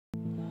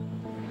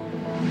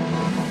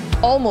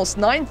Almost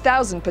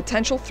 9,000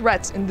 potential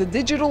threats in the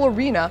digital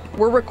arena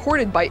were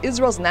recorded by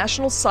Israel's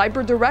National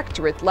Cyber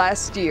Directorate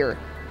last year.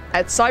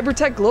 At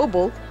Cybertech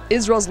Global,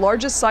 Israel's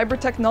largest cyber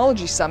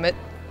technology summit,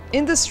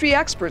 industry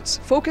experts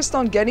focused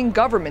on getting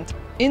government,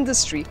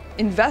 industry,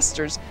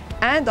 investors,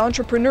 and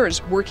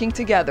entrepreneurs working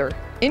together.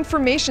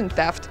 Information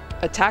theft,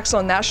 attacks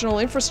on national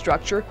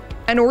infrastructure,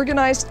 and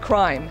organized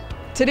crime.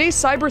 Today's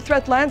cyber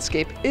threat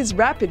landscape is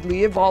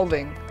rapidly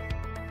evolving.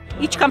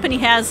 Each company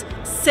has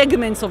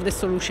segments of the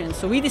solution,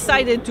 so we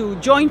decided to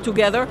join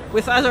together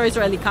with other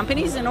Israeli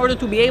companies in order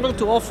to be able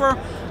to offer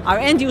our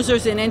end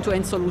users an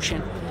end-to-end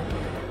solution.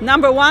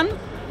 Number one,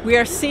 we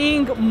are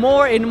seeing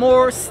more and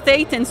more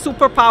state and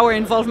superpower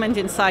involvement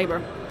in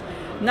cyber.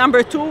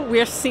 Number two, we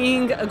are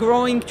seeing a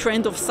growing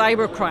trend of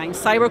cybercrime.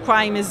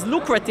 Cybercrime is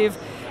lucrative,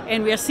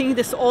 and we are seeing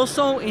this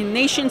also in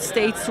nation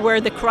states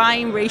where the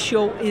crime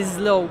ratio is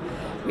low.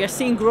 We are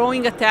seeing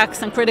growing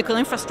attacks on critical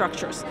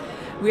infrastructures.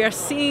 We are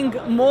seeing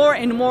more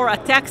and more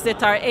attacks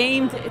that are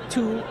aimed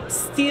to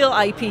steal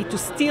IP, to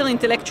steal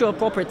intellectual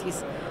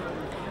properties.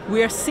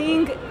 We are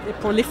seeing the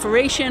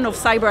proliferation of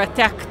cyber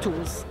attack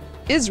tools.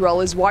 Israel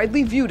is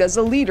widely viewed as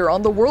a leader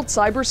on the world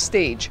cyber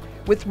stage,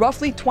 with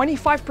roughly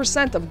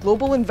 25% of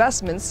global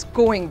investments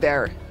going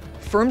there.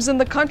 Firms in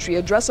the country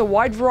address a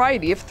wide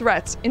variety of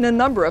threats in a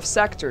number of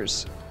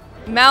sectors.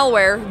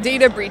 Malware,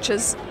 data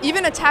breaches,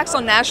 even attacks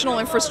on national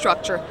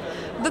infrastructure.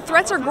 The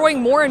threats are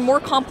growing more and more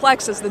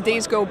complex as the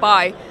days go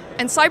by,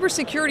 and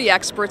cybersecurity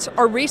experts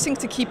are racing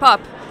to keep up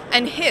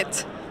and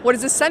hit what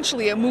is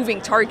essentially a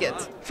moving target.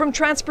 From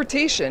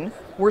transportation,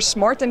 where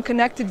smart and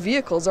connected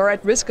vehicles are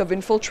at risk of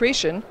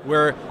infiltration,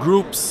 where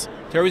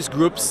terrorist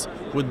groups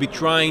would be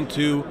trying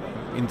to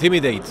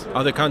intimidate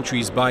other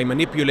countries by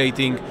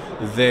manipulating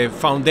the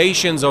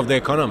foundations of the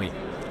economy.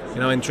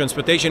 And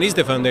transportation is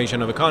the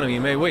foundation of economy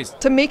in many ways.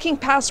 To making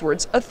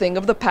passwords a thing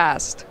of the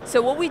past.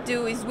 So what we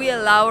do is we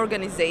allow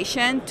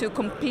organizations to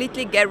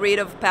completely get rid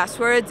of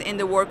passwords in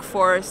the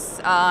workforce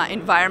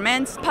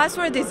environments.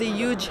 Password is a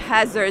huge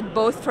hazard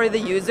both for the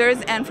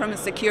users and from a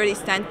security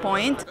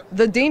standpoint.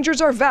 The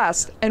dangers are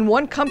vast, and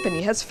one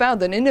company has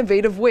found an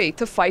innovative way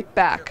to fight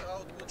back.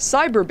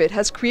 Cyberbit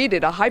has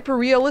created a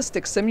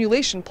hyper-realistic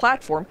simulation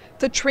platform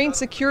to train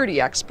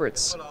security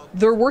experts.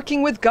 They're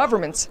working with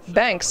governments,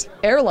 banks,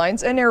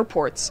 airlines, and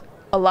airports,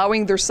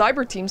 allowing their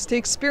cyber teams to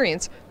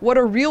experience what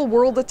a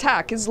real-world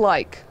attack is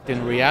like.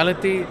 In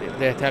reality,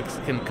 the attacks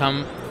can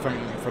come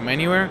from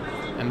anywhere,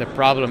 and the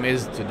problem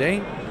is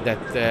today that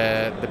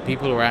the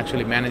people who are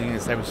actually managing the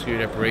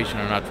cybersecurity operation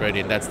are not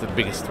ready, and that's the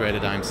biggest threat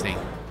that I'm seeing.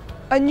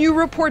 A new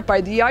report by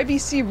the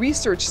IVC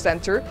Research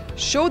Center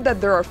showed that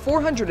there are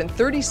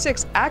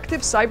 436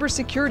 active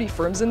cybersecurity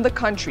firms in the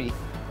country,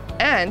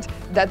 and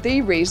that they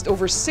raised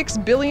over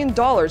 $6 billion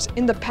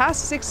in the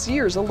past 6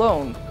 years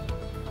alone.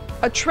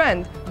 A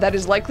trend that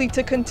is likely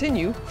to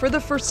continue for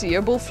the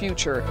foreseeable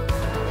future.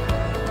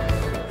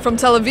 From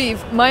Tel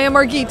Aviv, Maya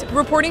Margit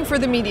reporting for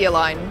the Media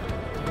Line.